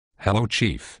Hello,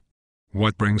 Chief.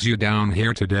 What brings you down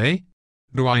here today?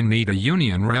 Do I need a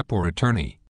union rep or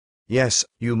attorney? Yes,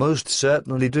 you most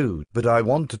certainly do, but I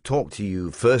want to talk to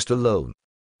you first alone.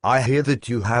 I hear that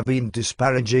you have been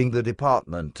disparaging the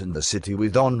department and the city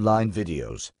with online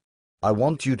videos. I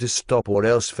want you to stop or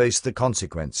else face the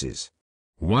consequences.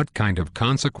 What kind of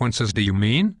consequences do you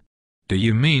mean? Do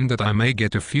you mean that I may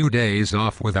get a few days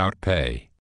off without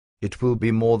pay? It will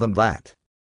be more than that.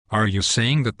 Are you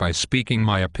saying that by speaking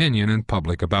my opinion in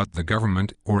public about the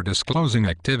government or disclosing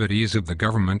activities of the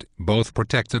government, both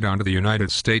protected under the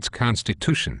United States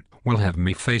Constitution, will have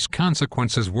me face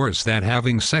consequences worse than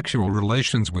having sexual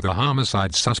relations with a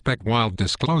homicide suspect while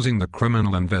disclosing the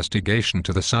criminal investigation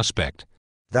to the suspect?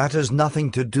 That has nothing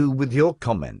to do with your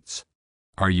comments.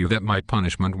 Are you that my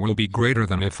punishment will be greater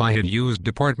than if I had used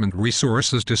department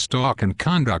resources to stalk and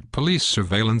conduct police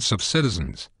surveillance of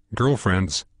citizens,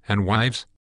 girlfriends, and wives?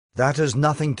 That has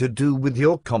nothing to do with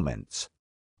your comments.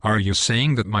 Are you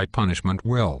saying that my punishment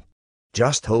will?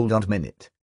 Just hold on a minute.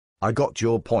 I got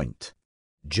your point.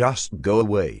 Just go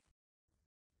away.